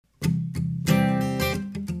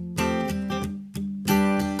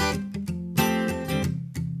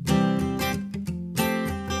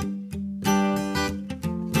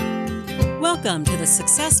Welcome to the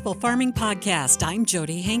Successful Farming Podcast. I'm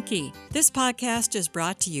Jody Henke. This podcast is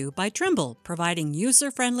brought to you by Trimble, providing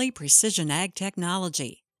user-friendly precision ag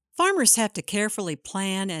technology. Farmers have to carefully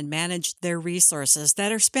plan and manage their resources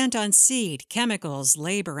that are spent on seed, chemicals,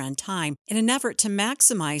 labor, and time in an effort to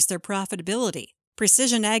maximize their profitability.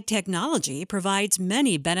 Precision ag technology provides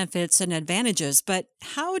many benefits and advantages, but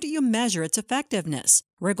how do you measure its effectiveness?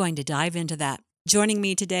 We're going to dive into that. Joining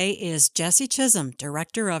me today is Jesse Chisholm,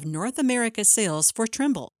 Director of North America Sales for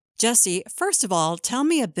Trimble. Jesse, first of all, tell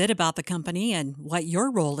me a bit about the company and what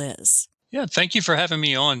your role is. Yeah, thank you for having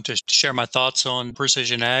me on to share my thoughts on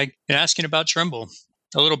precision ag and asking about Trimble.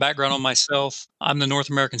 A little background on myself. I'm the North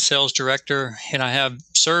American Sales Director, and I have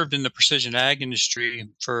served in the precision ag industry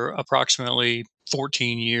for approximately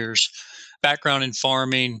 14 years. Background in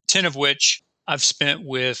farming, 10 of which I've spent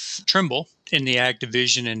with Trimble in the ag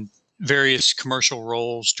division and various commercial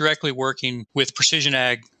roles, directly working with precision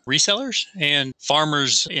ag resellers and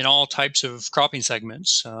farmers in all types of cropping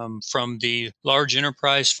segments, from the large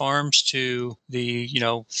enterprise farms to the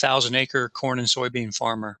 1,000-acre corn and soybean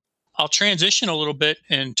farmer. I'll transition a little bit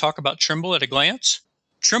and talk about Trimble at a glance.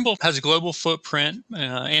 Trimble has a global footprint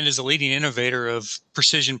and is a leading innovator of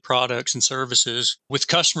precision products and services with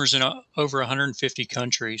customers in over 150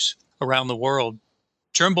 countries around the world.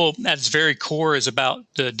 Trimble, at its very core, is about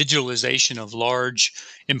the digitalization of large,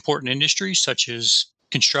 important industries such as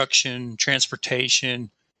construction,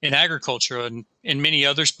 transportation, and agriculture, and many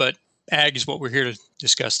others, but ag is what we're here to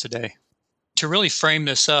discuss today. To really frame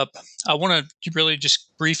this up, I want to really just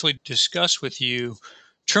briefly discuss with you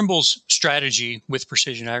Trimble's strategy with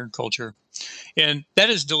precision agriculture. And that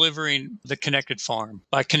is delivering the connected farm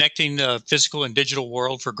by connecting the physical and digital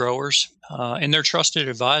world for growers and their trusted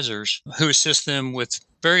advisors who assist them with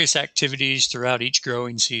various activities throughout each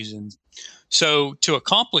growing season. So to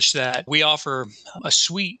accomplish that, we offer a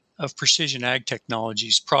suite of precision ag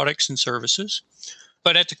technologies, products, and services.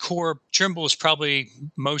 But at the core, Trimble is probably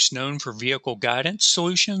most known for vehicle guidance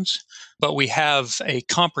solutions, but we have a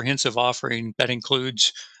comprehensive offering that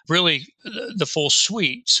includes really the full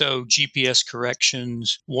suite. So GPS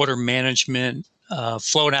corrections, water management,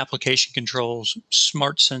 flow and application controls,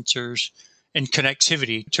 smart sensors, and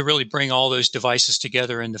connectivity to really bring all those devices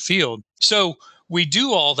together in the field. So we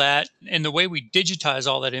do all that, and the way we digitize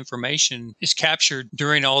all that information is captured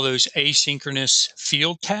during all those asynchronous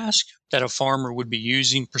field tasks that a farmer would be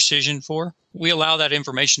using precision for. We allow that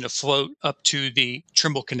information to float up to the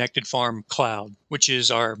Trimble Connected Farm Cloud, which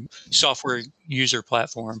is our software user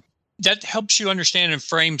platform. That helps you understand and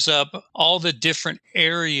frames up all the different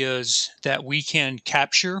areas that we can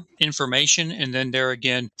capture information and then there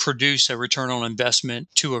again produce a return on investment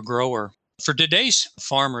to a grower. For today's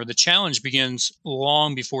farmer, the challenge begins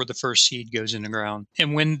long before the first seed goes in the ground.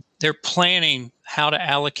 And when they're planning how to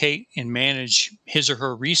allocate and manage his or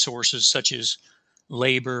her resources, such as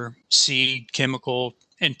labor, seed, chemical,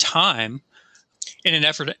 and time, in an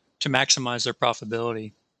effort to maximize their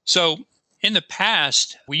profitability. So in the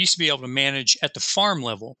past, we used to be able to manage at the farm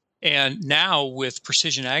level. And now with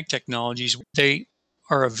precision ag technologies, they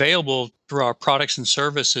are available through our products and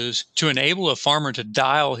services to enable a farmer to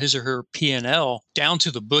dial his or her P&L down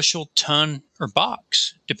to the bushel, ton, or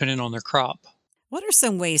box, depending on their crop. What are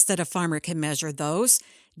some ways that a farmer can measure those?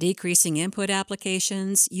 Decreasing input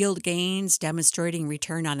applications, yield gains, demonstrating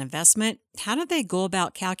return on investment. How do they go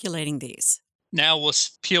about calculating these? Now we'll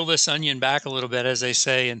peel this onion back a little bit, as they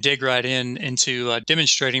say, and dig right into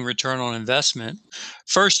demonstrating return on investment.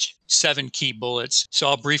 First, 7 key bullets. So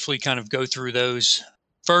I'll briefly kind of go through those.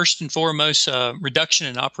 First and foremost, reduction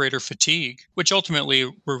in operator fatigue, which ultimately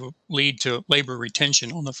will lead to labor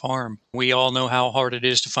retention on the farm. We all know how hard it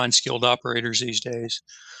is to find skilled operators these days.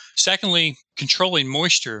 Secondly, controlling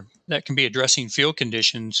moisture. That can be addressing field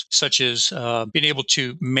conditions, such as being able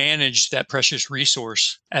to manage that precious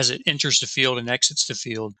resource as it enters the field and exits the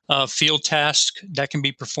field. Field tasks that can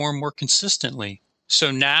be performed more consistently. So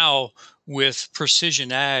now with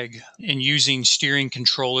precision ag and using steering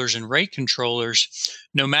controllers and rate controllers,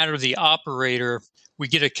 no matter the operator, we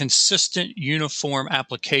get a consistent uniform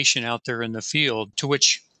application out there in the field, to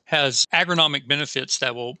which has agronomic benefits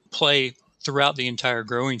that will play throughout the entire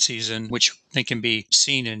growing season, which they can be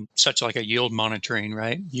seen in such like a yield monitoring,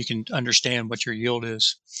 right? You can understand what your yield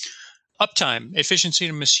is. Uptime, efficiency,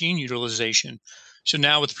 and machine utilization. So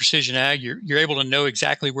now with precision ag, you're able to know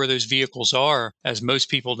exactly where those vehicles are, as most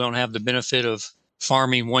people don't have the benefit of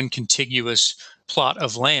farming one contiguous plot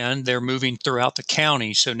of land. They're moving throughout the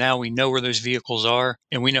county. So now we know where those vehicles are,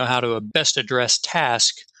 and we know how to best address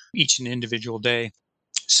tasks each and individual day.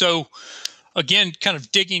 So again, kind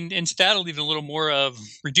of digging into that even a little more of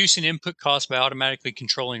reducing input costs by automatically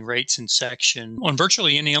controlling rates and section on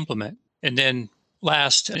virtually any implement. And then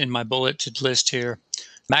last in my bulleted list here,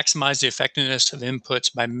 maximize the effectiveness of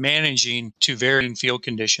inputs by managing to varying field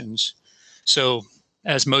conditions. So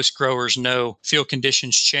as most growers know, field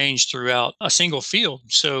conditions change throughout a single field.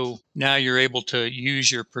 So now you're able to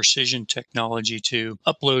use your precision technology to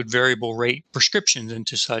upload variable rate prescriptions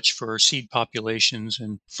into such for seed populations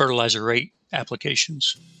and fertilizer rate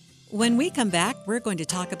applications. When we come back, we're going to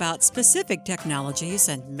talk about specific technologies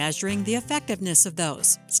and measuring the effectiveness of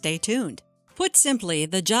those. Stay tuned. Put simply,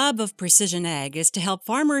 the job of Precision Ag is to help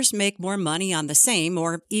farmers make more money on the same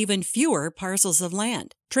or even fewer parcels of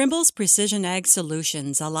land. Trimble's Precision Ag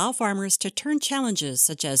solutions allow farmers to turn challenges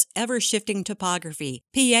such as ever-shifting topography,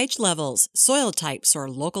 pH levels, soil types, or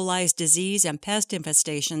localized disease and pest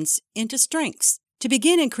infestations into strengths. To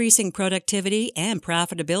begin increasing productivity and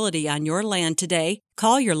profitability on your land today,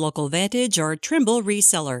 call your local Vantage or Trimble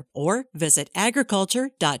reseller or visit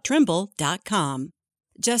agriculture.trimble.com.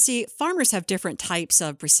 Jesse, farmers have different types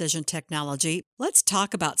of precision technology. Let's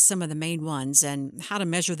talk about some of the main ones and how to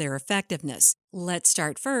measure their effectiveness. Let's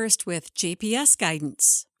start first with GPS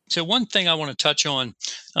guidance. So one thing I want to touch on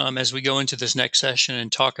as we go into this next session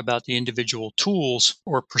and talk about the individual tools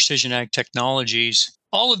or precision ag technologies,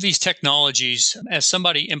 all of these technologies, as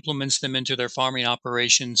somebody implements them into their farming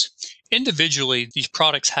operations, individually, these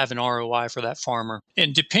products have an ROI for that farmer.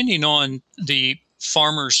 And depending on the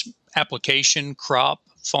farmer's application, crop,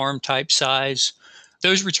 farm type size,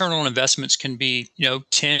 those return on investments can be,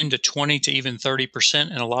 10 to 20 to even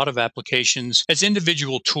 30% in a lot of applications as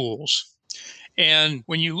individual tools. And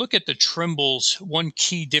when you look at the Trimbles, one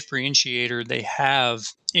key differentiator they have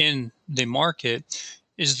in the market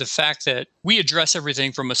is the fact that we address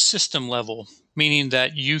everything from a system level, meaning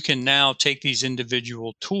that you can now take these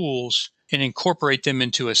individual tools and incorporate them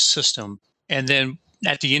into a system. And then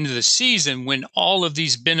at the end of the season, when all of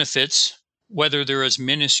these benefits, whether they're as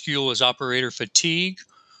minuscule as operator fatigue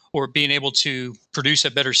or being able to produce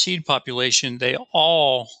a better seed population, they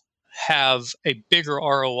all have a bigger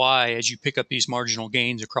ROI as you pick up these marginal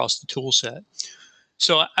gains across the tool set.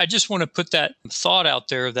 So I just want to put that thought out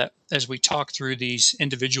there that as we talk through these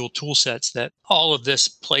individual tool sets, that all of this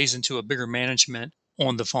plays into a bigger management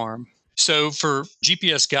on the farm. So for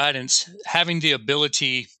GPS guidance, having the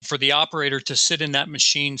ability for the operator to sit in that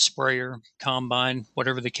machine, sprayer, combine,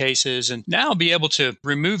 whatever the case is, and now be able to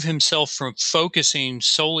remove himself from focusing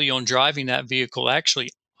solely on driving that vehicle, actually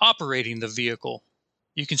operating the vehicle.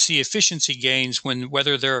 You can see efficiency gains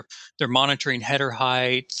whether they're monitoring header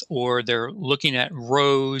height or they're looking at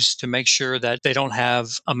rows to make sure that they don't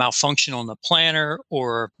have a malfunction on the planter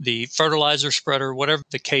or the fertilizer spreader, whatever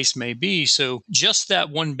the case may be. So just that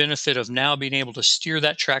one benefit of now being able to steer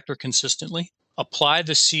that tractor consistently, apply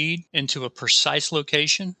the seed into a precise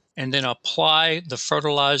location, and then apply the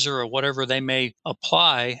fertilizer or whatever they may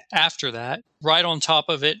apply after that right on top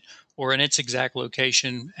of it, or in its exact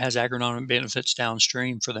location, has agronomic benefits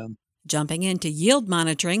downstream for them. Jumping into yield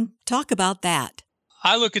monitoring, talk about that.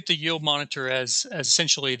 I look at the yield monitor as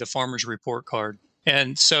essentially the farmer's report card.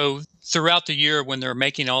 And so throughout the year, when they're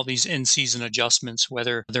making all these in-season adjustments,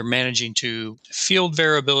 whether they're managing to field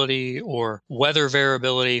variability or weather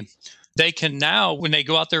variability, they can now, when they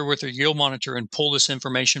go out there with their yield monitor and pull this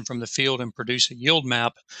information from the field and produce a yield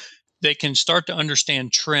map, they can start to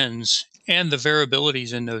understand trends and the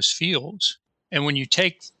variabilities in those fields. And when you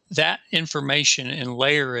take that information and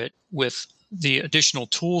layer it with the additional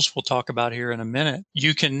tools we'll talk about here in a minute,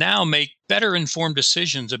 you can now make better informed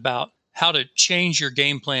decisions about how to change your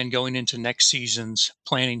game plan going into next season's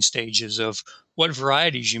planting stages of what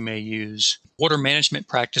varieties you may use, water management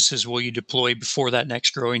practices will you deploy before that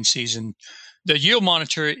next growing season. The yield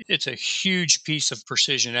monitor, it's a huge piece of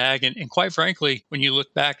precision ag. And quite frankly, when you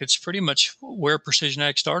look back, it's pretty much where precision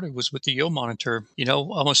ag started was with the yield monitor,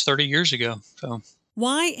 almost 30 years ago. So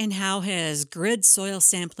why and how has grid soil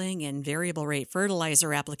sampling and variable rate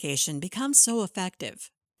fertilizer application become so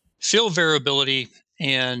effective? Field variability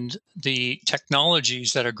and the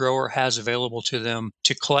technologies that a grower has available to them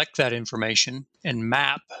to collect that information and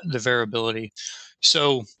map the variability.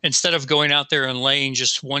 So instead of going out there and laying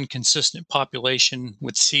just one consistent population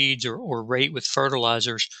with seeds or rate with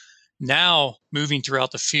fertilizers, now moving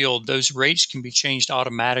throughout the field, those rates can be changed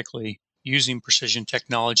automatically using precision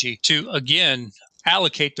technology to, again,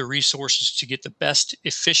 allocate the resources to get the best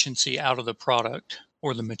efficiency out of the product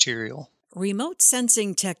or the material. Remote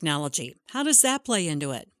sensing technology, how does that play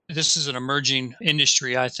into it? This is an emerging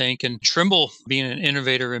industry, I think, and Trimble, being an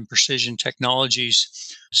innovator in precision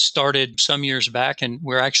technologies, started some years back, and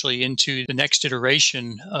we're actually into the next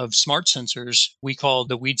iteration of smart sensors we call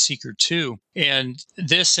the Weed Seeker 2. And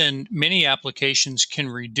this and many applications can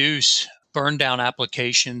reduce burn down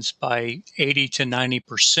applications by 80 to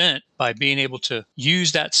 90% by being able to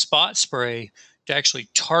use that spot spray to actually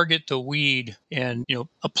target the weed and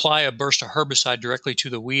apply a burst of herbicide directly to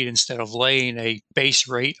the weed instead of laying a base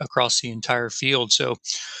rate across the entire field. So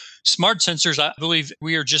smart sensors, I believe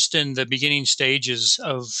we are just in the beginning stages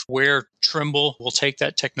of where Trimble will take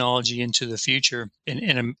that technology into the future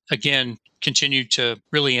and again, continue to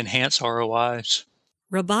really enhance ROIs.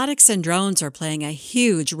 Robotics and drones are playing a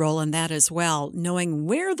huge role in that as well, knowing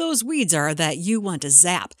where those weeds are that you want to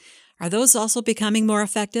zap. Are those also becoming more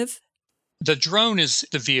effective? The drone is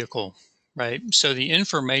the vehicle, right? So the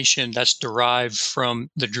information that's derived from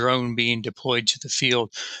the drone being deployed to the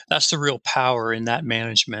field, that's the real power in that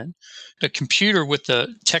management. The computer with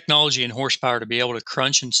the technology and horsepower to be able to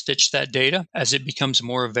crunch and stitch that data as it becomes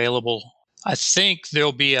more available. I think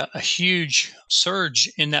there'll be a huge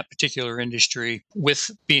surge in that particular industry with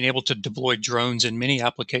being able to deploy drones in many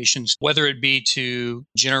applications, whether it be to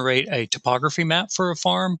generate a topography map for a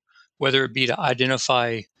farm, whether it be to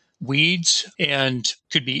identify weeds, and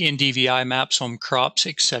could be NDVI maps on crops,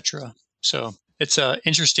 etc. So it's an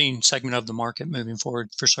interesting segment of the market moving forward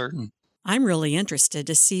for certain. I'm really interested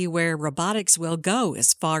to see where robotics will go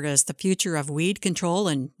as far as the future of weed control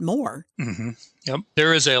and more. Mm-hmm. Yep.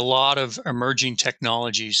 There is a lot of emerging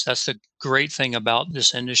technologies. That's the great thing about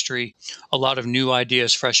this industry. A lot of new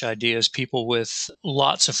ideas, fresh ideas, people with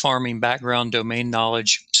lots of farming background, domain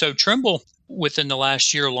knowledge. So Trimble, within the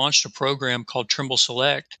last year, launched a program called Trimble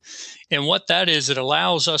Select. And what that is, it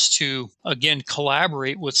allows us to, again,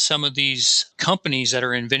 collaborate with some of these companies that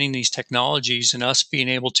are inventing these technologies and us being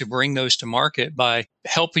able to bring those to market by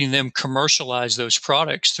helping them commercialize those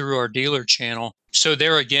products through our dealer channel. So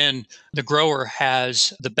there again, the grower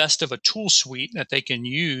has the best of a tool suite that they can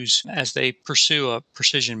use as they pursue a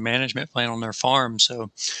precision management plan on their farm.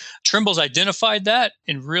 So Trimble's identified that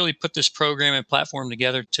and really put this program and platform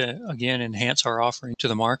together to, again, enhance our offering to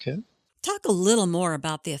the market. Talk a little more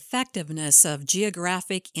about the effectiveness of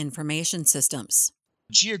geographic information systems.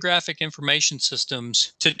 Geographic information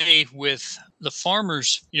systems today, with the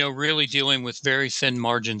farmers, really dealing with very thin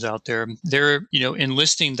margins out there, they're,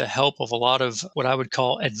 enlisting the help of a lot of what I would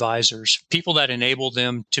call advisors, people that enable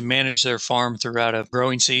them to manage their farm throughout a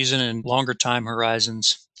growing season and longer time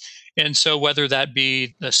horizons. And so whether that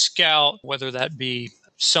be the scout, whether that be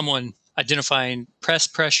someone identifying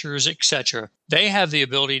pest pressures, etc., they have the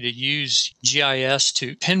ability to use GIS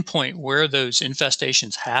to pinpoint where those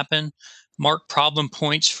infestations happen, mark problem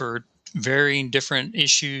points for varying different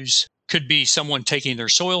issues. Could be someone taking their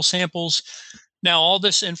soil samples. Now, all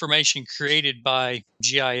this information created by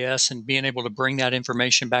GIS and being able to bring that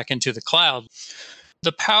information back into the cloud.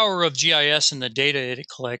 The power of GIS and the data it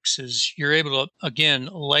collects is you're able to, again,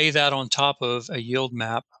 lay that on top of a yield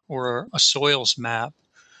map or a soils map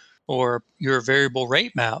or your variable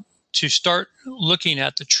rate map to start looking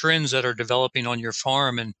at the trends that are developing on your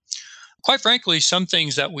farm. And quite frankly, some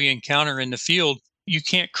things that we encounter in the field, you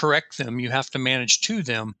can't correct them. You have to manage to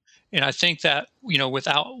them. And I think that,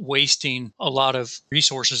 without wasting a lot of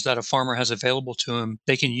resources that a farmer has available to him,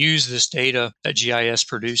 they can use this data that GIS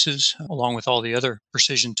produces, along with all the other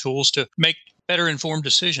precision tools, to make better informed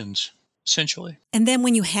decisions, essentially. And then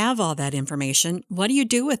when you have all that information, what do you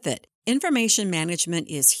do with it? Information management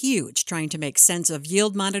is huge, trying to make sense of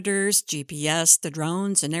yield monitors, GPS, the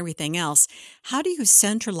drones, and everything else. How do you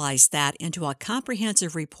centralize that into a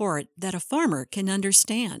comprehensive report that a farmer can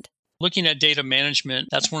understand? Looking at data management,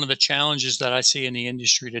 that's one of the challenges that I see in the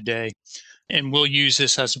industry today. And we'll use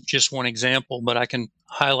this as just one example, but I can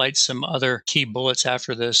highlight some other key bullets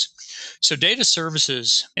after this. So data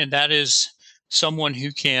services, and that is someone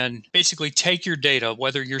who can basically take your data,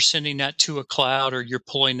 whether you're sending that to a cloud or you're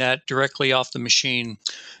pulling that directly off the machine.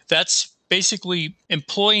 That's basically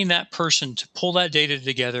employing that person to pull that data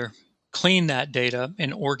together, clean that data,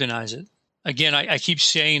 and organize it. Again, I keep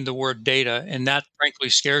saying the word data, and that frankly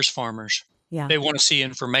scares farmers. Yeah. They want to see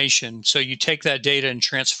information. So you take that data and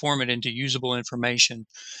transform it into usable information.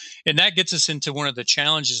 And that gets us into one of the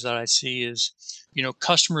challenges that I see is,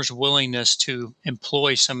 customers' willingness to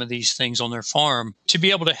employ some of these things on their farm to be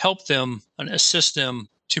able to help them and assist them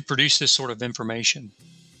to produce this sort of information.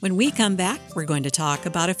 When we come back, we're going to talk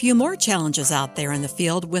about a few more challenges out there in the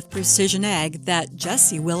field with precision ag that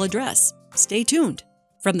Jesse will address. Stay tuned.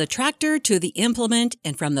 From the tractor to the implement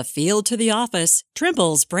and from the field to the office,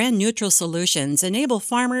 Trimble's brand neutral solutions enable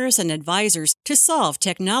farmers and advisors to solve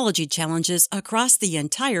technology challenges across the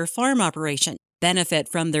entire farm operation. Benefit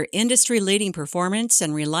from their industry-leading performance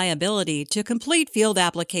and reliability to complete field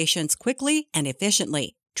applications quickly and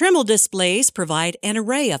efficiently. Trimble displays provide an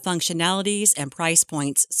array of functionalities and price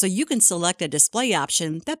points so you can select a display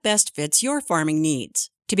option that best fits your farming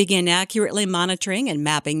needs. To begin accurately monitoring and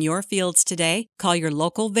mapping your fields today, call your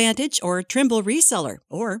local Vantage or Trimble reseller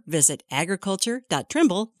or visit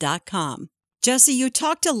agriculture.trimble.com. Jesse, you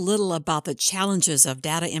talked a little about the challenges of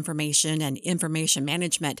data information and information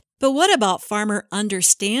management, but what about farmer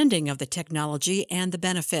understanding of the technology and the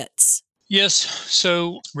benefits? Yes.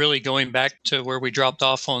 So really going back to where we dropped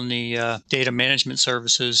off on the data management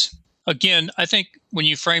services. Again, I think when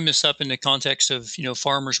you frame this up in the context of,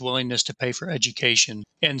 farmers' willingness to pay for education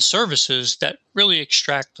and services that really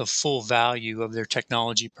extract the full value of their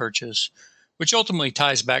technology purchase, which ultimately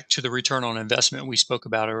ties back to the return on investment we spoke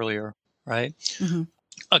about earlier, right? Mm-hmm.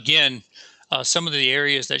 Again, some of the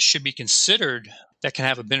areas that should be considered that can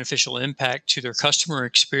have a beneficial impact to their customer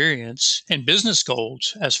experience and business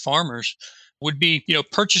goals as farmers would be,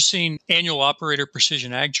 purchasing annual operator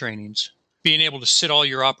precision ag trainings, being able to sit all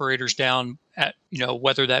your operators down at,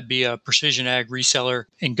 whether that be a precision ag reseller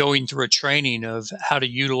and going through a training of how to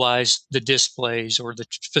utilize the displays or the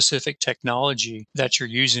specific technology that you're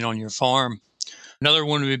using on your farm. Another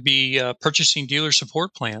one would be purchasing dealer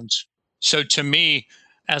support plans. So to me,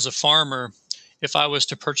 as a farmer, if I was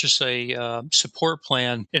to purchase a support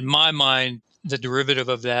plan, in my mind, the derivative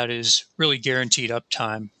of that is really guaranteed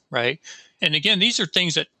uptime, right? And again, these are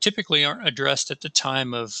things that typically aren't addressed at the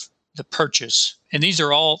time of the purchase. And these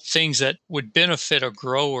are all things that would benefit a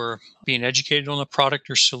grower being educated on the product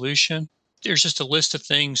or solution. There's just a list of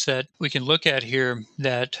things that we can look at here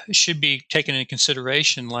that should be taken into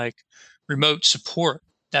consideration, like remote support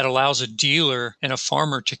that allows a dealer and a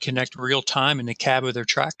farmer to connect real time in the cab of their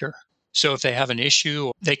tractor. So if they have an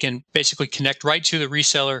issue, they can basically connect right to the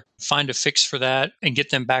reseller, find a fix for that, and get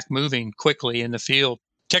them back moving quickly in the field.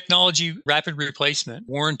 Technology, rapid replacement,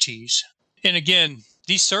 warranties. And again,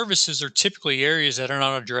 these services are typically areas that are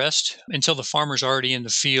not addressed until the farmer's already in the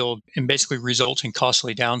field and basically result in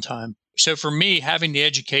costly downtime. So for me, having the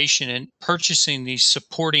education and purchasing these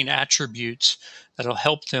supporting attributes that'll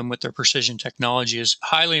help them with their precision technology is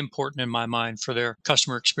highly important in my mind for their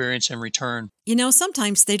customer experience and return.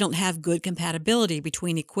 Sometimes they don't have good compatibility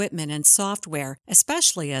between equipment and software,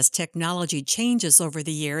 especially as technology changes over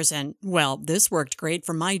the years. And, well, this worked great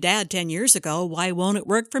for my dad 10 years ago. Why won't it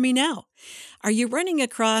work for me now? Are you running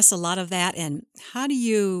across a lot of that, and how do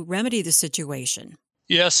you remedy the situation?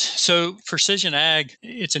 Yes. So precision ag,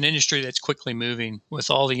 it's an industry that's quickly moving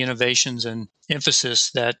with all the innovations and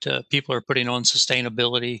emphasis that people are putting on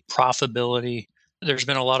sustainability, profitability. There's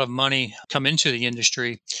been a lot of money come into the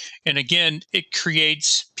industry. And again, it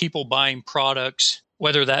creates people buying products,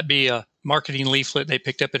 whether that be a marketing leaflet they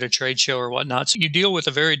picked up at a trade show or whatnot. So you deal with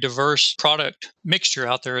a very diverse product mixture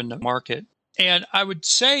out there in the market. And I would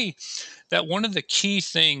say that one of the key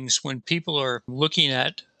things when people are looking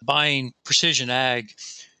at buying precision ag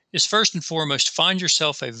is first and foremost, find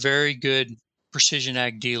yourself a very good precision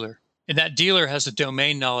ag dealer. And that dealer has the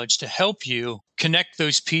domain knowledge to help you connect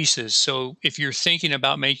those pieces. So if you're thinking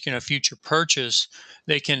about making a future purchase,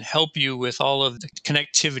 they can help you with all of the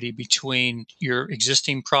connectivity between your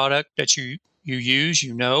existing product that you use,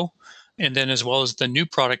 and then as well as the new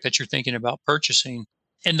product that you're thinking about purchasing.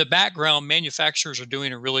 In the background, manufacturers are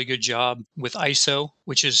doing a really good job with ISO,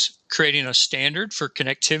 which is creating a standard for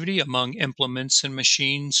connectivity among implements and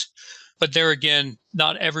machines. But there again,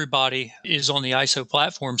 not everybody is on the ISO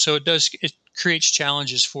platform. So it creates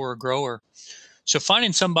challenges for a grower. So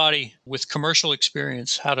finding somebody with commercial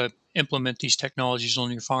experience, how to implement these technologies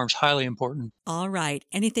on your farm is highly important. All right.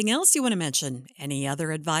 Anything else you want to mention? Any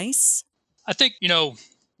other advice? I think,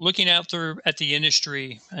 looking out there at the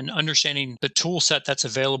industry and understanding the tool set that's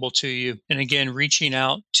available to you. And again, reaching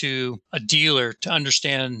out to a dealer to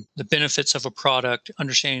understand the benefits of a product,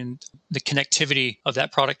 understanding the connectivity of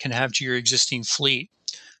that product can have to your existing fleet.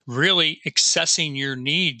 Really accessing your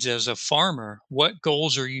needs as a farmer. What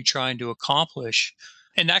goals are you trying to accomplish?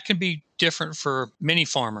 And that can be different for many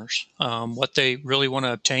farmers, what they really want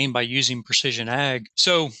to obtain by using precision ag.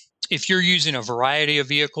 So if you're using a variety of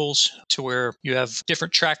vehicles to where you have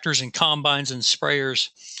different tractors and combines and sprayers,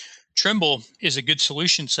 Trimble is a good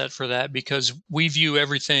solution set for that because we view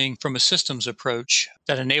everything from a systems approach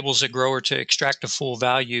that enables a grower to extract the full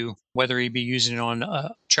value, whether he be using it on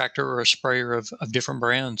a tractor or a sprayer of different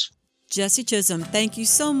brands. Jesse Chisholm, thank you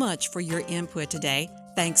so much for your input today.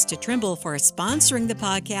 Thanks to Trimble for sponsoring the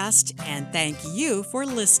podcast, and thank you for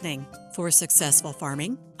listening. For Successful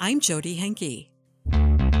Farming, I'm Jody Henke.